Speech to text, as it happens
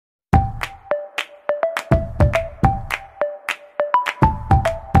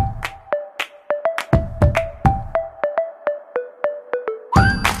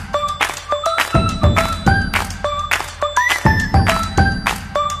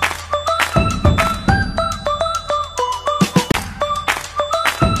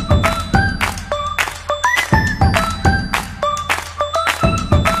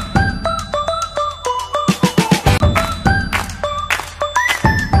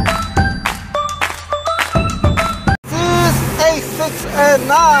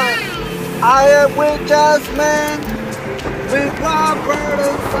I am with Jasmine, with Robert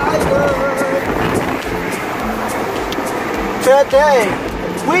and Simon. Today,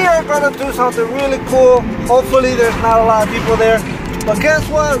 we are going to do something really cool. Hopefully there's not a lot of people there. But guess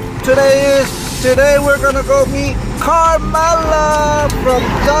what today is? Today we're going to go meet Carmella from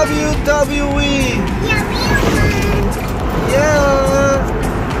WWE. Yeah,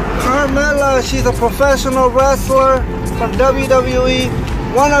 Carmella, she's a professional wrestler from WWE.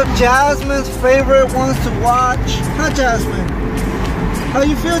 One of Jasmine's favorite ones to watch. Huh, Jasmine? How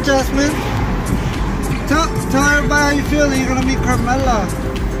you feel, Jasmine? Tell everybody how you feel that you're gonna meet Carmella.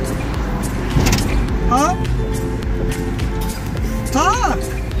 Huh? Talk!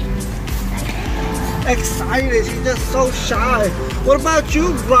 Excited, she's just so shy. What about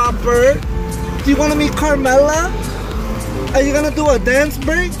you, Robert? Do you wanna meet Carmella? Are you gonna do a dance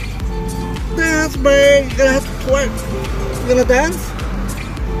break? Dance break, you're gonna have to twerk. You gonna dance?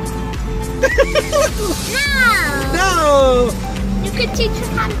 No! No! You could teach her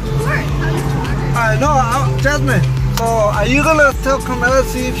how to twerk. I know, Jasmine. So, are you gonna tell Carmella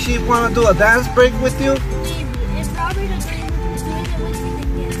see if she wanna do a dance break with you? Maybe. If Robert agrees with doing it with me,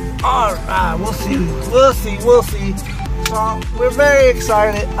 then yes. Alright, we'll see. We'll see. So, we're very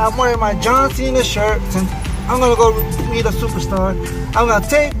excited. I'm wearing my John Cena shirt since I'm gonna go meet a superstar. I'm gonna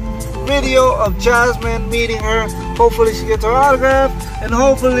take video of Jasmine meeting her. Hopefully she gets her autograph, and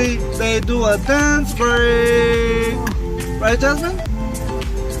hopefully they do a dance break. Right, Jasmine?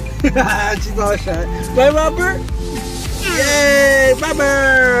 She's all shy. Right, Robert? Yay,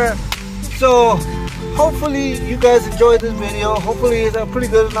 Robert! So, hopefully you guys enjoyed this video. Hopefully it's a pretty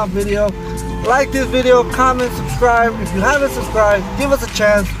good enough video. Like this video, comment, subscribe. If you haven't subscribed, give us a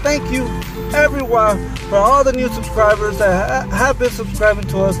chance. Thank you, everyone, for all the new subscribers that have been subscribing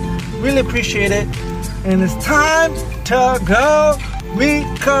to us. Really appreciate it. And it's time to go meet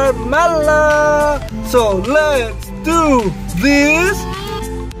Carmella. So let's do this.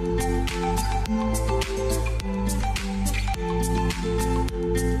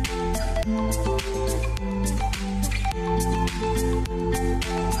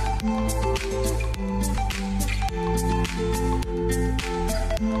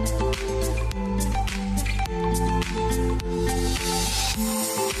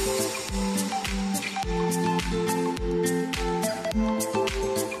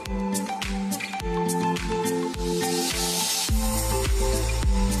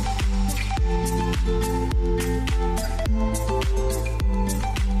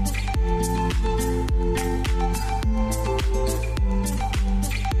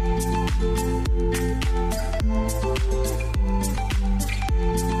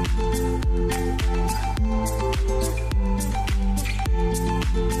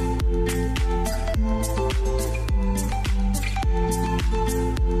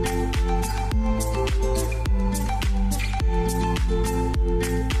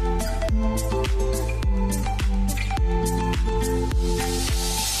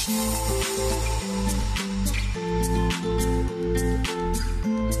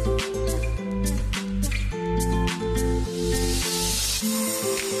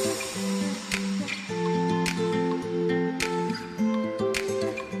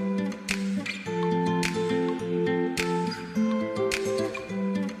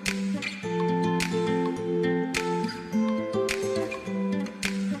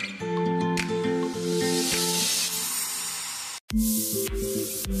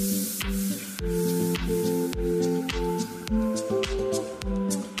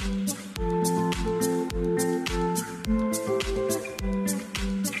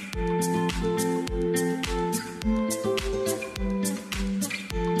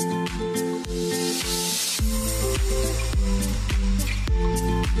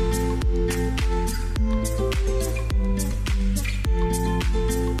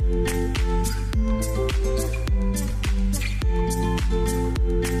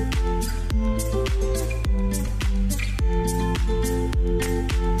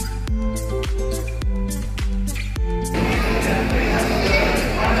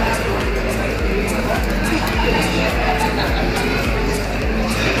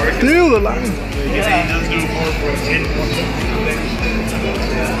 Feel the line. Yeah, he does do more for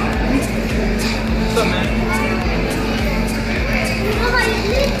What's up, man?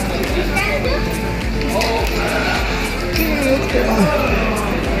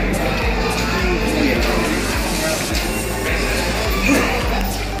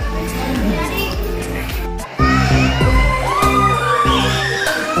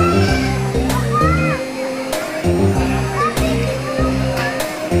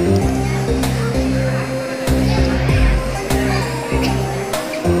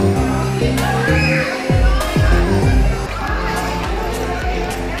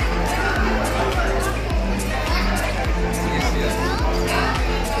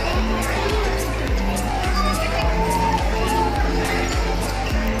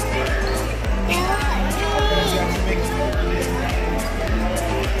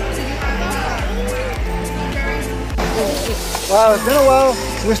 Wow, it's been a while.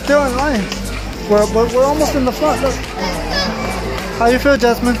 We're still in line. We're almost in the front. Look. How you feel,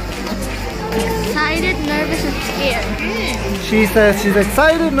 Jasmine? Excited, nervous, and scared. She says she's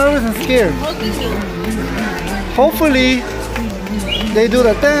excited, nervous, and scared. Hopefully, they do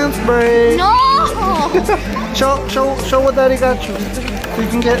the dance break. No! show what Daddy got you. So you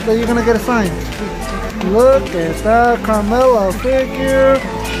can get that. You're gonna get a sign. Look at that Carmella figure.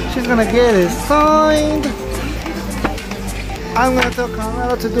 She's gonna get it signed. I'm gonna tell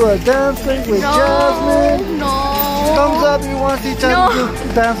Carmella to do a dance break with Jasmine. No. Thumbs up if you want to see Jasmine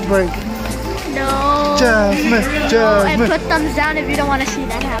do dance break. No. Jasmine. And put thumbs down if you don't want to see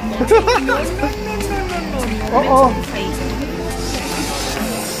that happen. Uh-oh.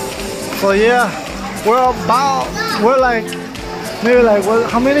 So yeah, we're like, maybe like,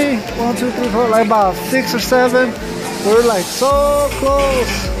 how many? 1, 2, 3, 4, like about 6 or 7. We're like so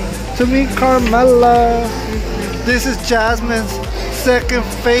close to meet Carmella. This is Jasmine's second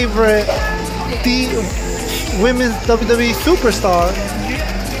favorite women's WWE superstar.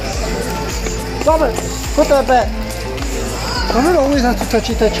 Stop it! Put that back. Carmella always has to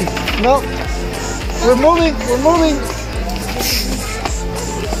touchy. Nope. We're moving.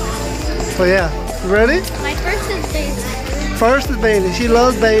 So yeah, you ready? My first is Bailey. First is Bailey. She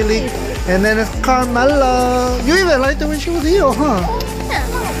loves Bailey. And then it's Carmella. You even liked her when she was heel, huh? Yeah.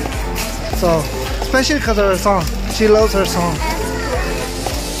 So, especially because of her song. She loves her song.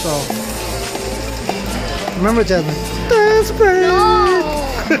 So, remember Jasmine? Dance break. No.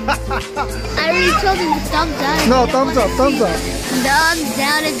 I already told him to thumbs down. No, thumbs up. Thumbs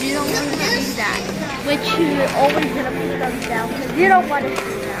down if you don't want to see that. Which you're always going to put thumbs down because you don't want to see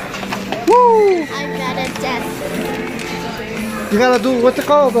that. Woo! I'm not a death. You gotta do, what's it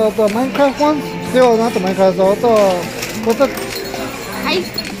called? The Minecraft ones? No, not the Minecraft, what's the... Hype.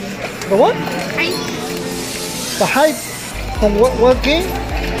 The what? Hype. The hype. From what game?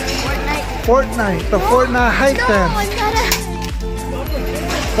 Fortnite. The Fortnite hype No, dance. I'm not a...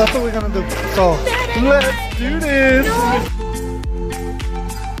 That's what we're gonna do. So, let's do this. No.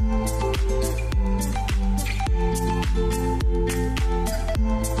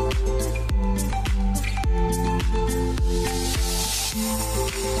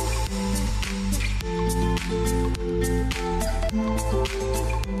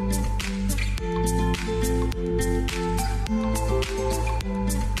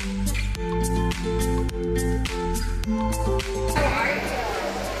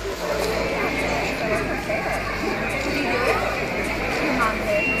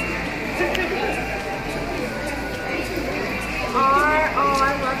 I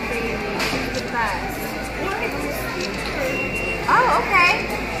love Bailey. She's the best. Oh, okay.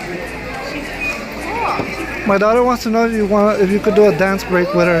 She's cool. My daughter wants to know if you could do a dance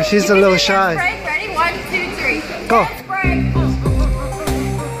break with her. She's a little shy. Dance break. Ready? 1, 2, 3. Go. Dance break.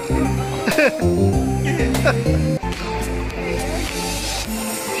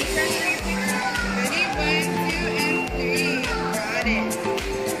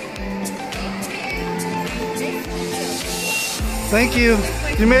 Thank you.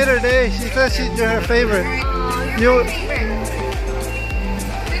 You made her day. She said you're her favorite. You're You. my favorite.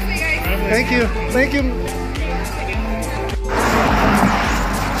 Thank you. Thank you.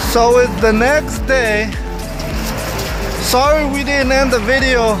 So it's the next day. Sorry we didn't end the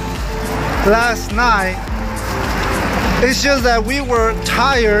video last night. It's just that we were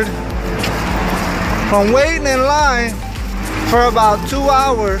tired from waiting in line for about 2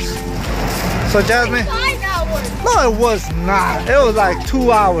 hours. So Jasmine. 5 hours. No, it was not. It was like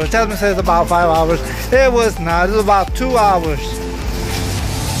 2 hours. Jasmine says about 5 hours. It was not. It was about 2 hours.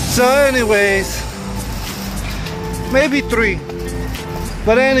 So anyways, maybe 3.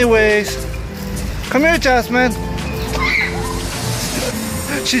 But anyways, come here, Jasmine.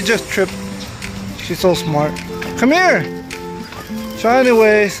 She just tripped. She's so smart. Come here. So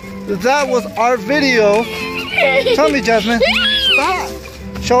anyways, that was our video. Tell me, Jasmine. Stop.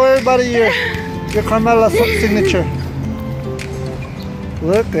 Show everybody your Carmella signature.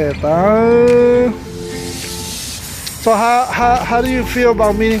 Look at that. So how do you feel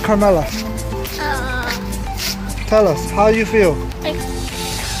about meeting Carmella? Tell us, how you feel?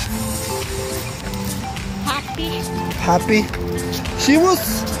 Happy. Happy? She was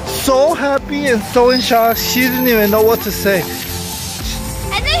so happy and so in shock, she didn't even know what to say.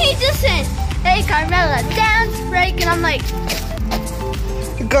 And then he just said, "Hey Carmella, dance break," and I'm like,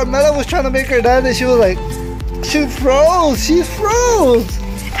 Carmella was trying to make her dance and she was like, she froze.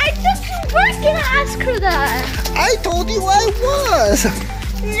 I thought you weren't gonna ask her that. I told you I was.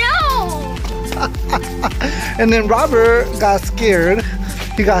 No. And then Robert got scared.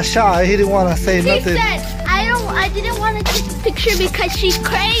 He got shy. He didn't want to say He nothing. said, I didn't want to take a picture because she's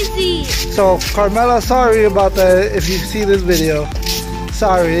crazy. So Carmella, sorry about that if you see this video.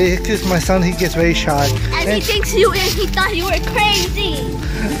 Sorry, because my son, he gets very shy. And he thinks you and he thought you were crazy.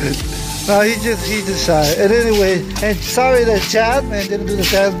 No, he just shy. And anyway, and sorry that Jasmine didn't do the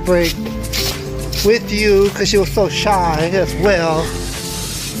dance break with you because she was so shy as well.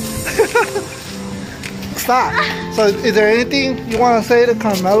 Stop. So is there anything you want to say to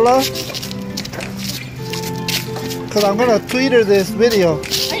Carmella? Because I'm going to tweet her this video.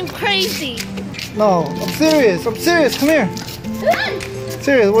 I'm crazy. No, I'm serious. I'm serious. Come here.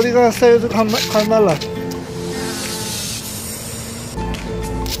 Serious. What are you going to say to Carmella?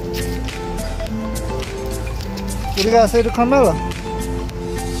 What do you got to say to Carmella?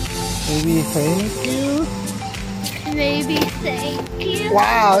 Maybe thank you. Maybe thank you.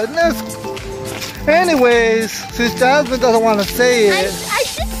 Wow, isn't this... Anyways, since Jasmine doesn't want to say it, I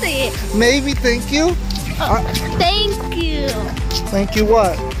should say it. maybe thank you. Thank you. Thank you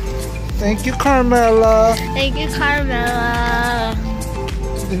what? Thank you, Carmella. Thank you, Carmella.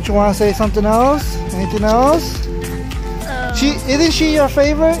 Didn't you want to say something else? Anything else? Isn't she your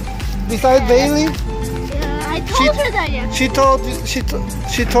favorite besides Bailey? Yeah, I told her that yesterday.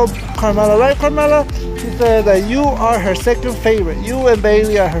 She told Carmella, right, Carmella? She said that you are her second favorite. You and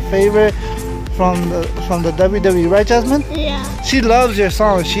Bailey are her favorite from the WWE, right, Jasmine? Yeah. She loves your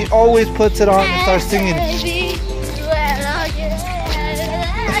song. She always puts it on and starts singing.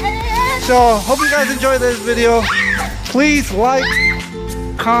 So, hope you guys enjoyed this video. Please like,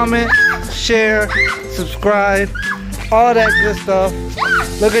 comment, share, subscribe, all that good stuff.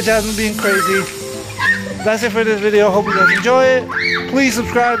 Look at Jasmine being crazy. That's it for this video. Hope you guys enjoy it. Please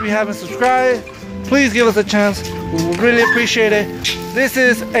subscribe if you haven't subscribed. Please give us a chance. We would really appreciate it. This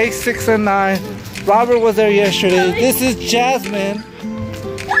is Ace69. Robert was there yesterday. This is Jasmine.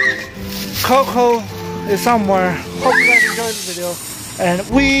 Coco is somewhere. Hope you guys enjoyed the video. And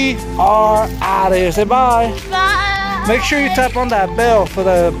we are out of here. Say bye. Bye. Make sure you tap on that bell for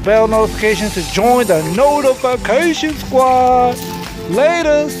the bell notification to join the notification squad.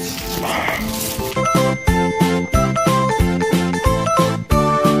 Latest.